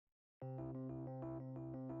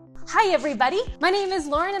Hi everybody, my name is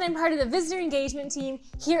Lauren and I'm part of the visitor engagement team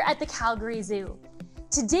here at the Calgary Zoo.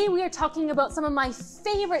 Today we are talking about some of my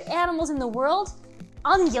favorite animals in the world,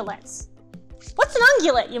 ungulates. What's an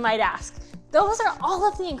ungulate, you might ask? Those are all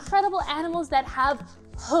of the incredible animals that have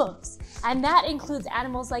hooves, and that includes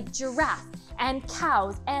animals like giraffe and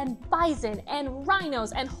cows and bison and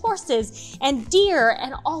rhinos and horses and deer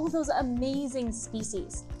and all of those amazing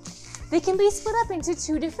species. They can be split up into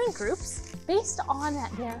two different groups based on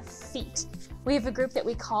their feet. We have a group that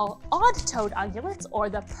we call odd-toed ungulates, or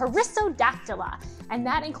the Perissodactyla, and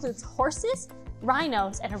that includes horses,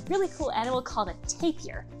 rhinos, and a really cool animal called a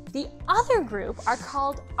tapir. The other group are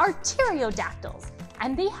called arteriodactyls,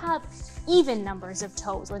 and they have even numbers of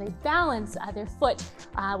toes, where they balance their foot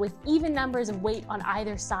with even numbers of weight on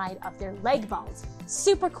either side of their leg bones.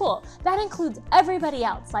 Super cool. That includes everybody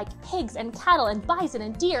else, like pigs and cattle and bison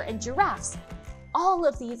and deer and giraffes. All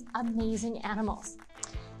of these amazing animals.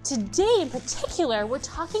 Today in particular, we're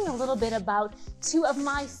talking a little bit about two of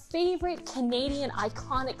my favorite Canadian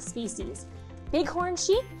iconic species, bighorn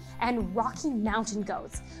sheep and Rocky Mountain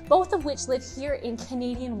goats, both of which live here in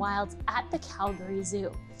Canadian wilds at the Calgary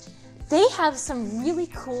Zoo. They have some really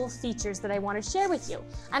cool features that I want to share with you,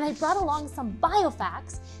 and I brought along some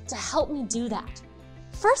biofacts to help me do that.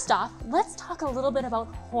 First off, let's talk a little bit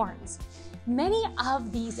about horns. Many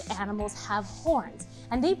of these animals have horns,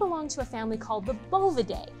 and they belong to a family called the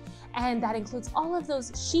Bovidae, and that includes all of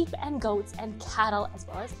those sheep and goats and cattle as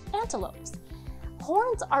well as antelopes.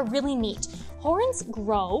 Horns are really neat. Horns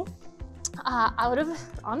grow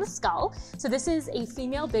on the skull. So this is a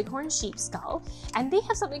female bighorn sheep skull, and they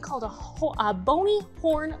have something called a bony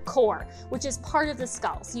horn core, which is part of the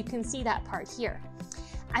skull. So you can see that part here.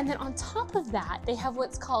 And then on top of that, they have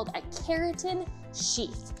what's called a keratin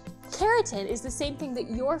sheath. Keratin is the same thing that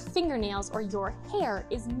your fingernails or your hair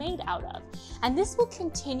is made out of. And this will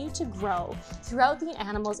continue to grow throughout the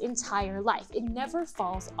animal's entire life. It never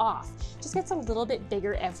falls off, just gets a little bit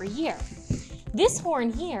bigger every year. This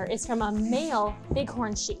horn here is from a male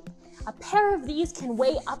bighorn sheep. A pair of these can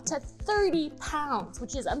weigh up to 30 pounds,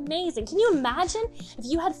 which is amazing. Can you imagine if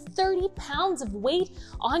you had 30 pounds of weight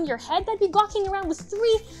on your head? That'd be walking around with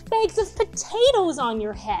 3 bags of potatoes on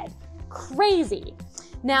your head. Crazy.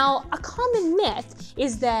 Now, a common myth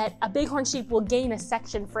is that a bighorn sheep will gain a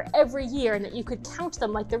section for every year and that you could count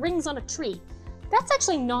them like the rings on a tree. That's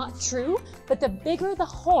actually not true, but the bigger the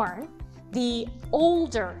horn, the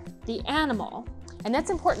older the animal. And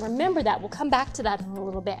that's important. Remember that. We'll come back to that in a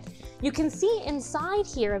little bit. You can see inside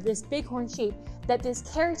here of this bighorn sheep that this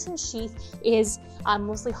keratin sheath is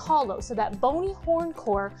mostly hollow, so that bony horn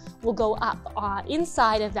core will go up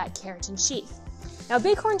inside of that keratin sheath. Now,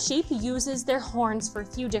 bighorn sheep uses their horns for a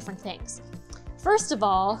few different things. First of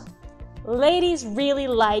all, ladies really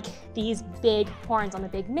like these big horns on the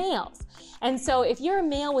big males. And so if you're a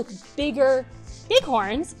male with big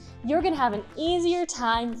horns, you're gonna have an easier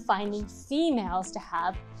time finding females to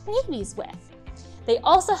have babies with. They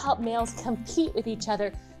also help males compete with each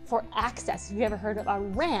other for access. Have you ever heard of a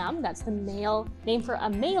ram? That's the male name for a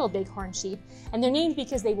male bighorn sheep. And they're named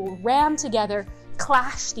because they will ram together,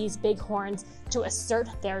 clash these big horns to assert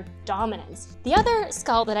their dominance. The other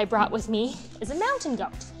skull that I brought with me is a mountain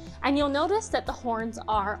goat. And you'll notice that the horns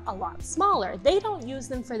are a lot smaller. They don't use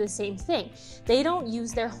them for the same thing. They don't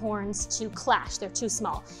use their horns to clash, they're too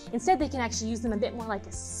small. Instead, they can actually use them a bit more like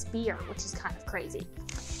a spear, which is kind of crazy.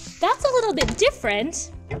 That's a little bit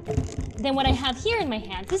different than what I have here in my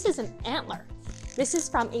hand. This is an antler. This is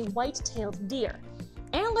from a white-tailed deer.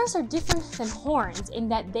 Antlers are different than horns in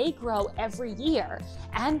that they grow every year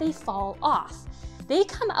and they fall off. They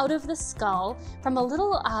come out of the skull from a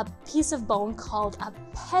little piece of bone called a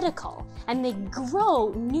pedicle, and they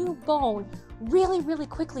grow new bone really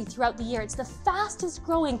quickly throughout the year. It's the fastest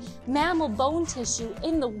growing mammal bone tissue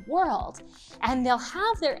in the world. And they'll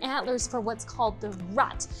have their antlers for what's called the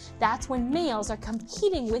rut. That's when males are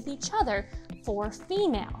competing with each other for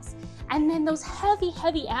females. And then those heavy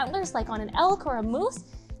antlers, like on an elk or a moose,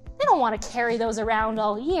 they don't want to carry those around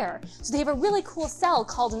all year. So they have a really cool cell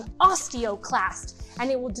called an osteoclast,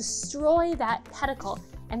 and it will destroy that pedicle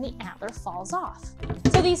and the antler falls off.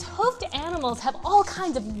 So these hoofed animals have all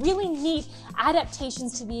kinds of really neat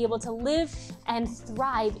adaptations to be able to live and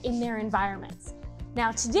thrive in their environments.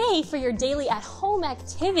 Now today, for your daily at-home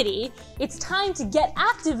activity, it's time to get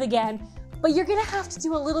active again, but you're gonna have to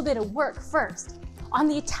do a little bit of work first. On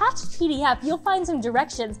the attached PDF, you'll find some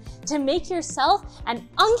directions to make yourself an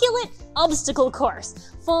ungulate obstacle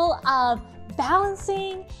course full of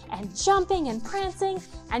balancing and jumping and prancing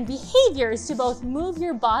and behaviors to both move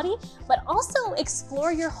your body but also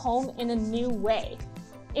explore your home in a new way.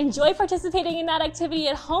 Enjoy participating in that activity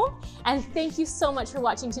at home, and thank you so much for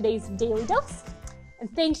watching today's Daily Dose, and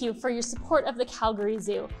thank you for your support of the Calgary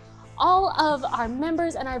Zoo. All of our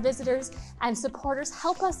members and our visitors and supporters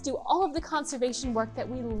help us do all of the conservation work that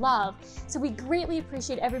we love, so we greatly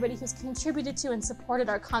appreciate everybody who's contributed to and supported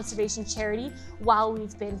our conservation charity while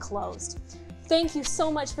we've been closed. Thank you so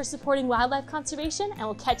much for supporting wildlife conservation, and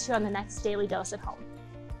we'll catch you on the next Daily Dose at home.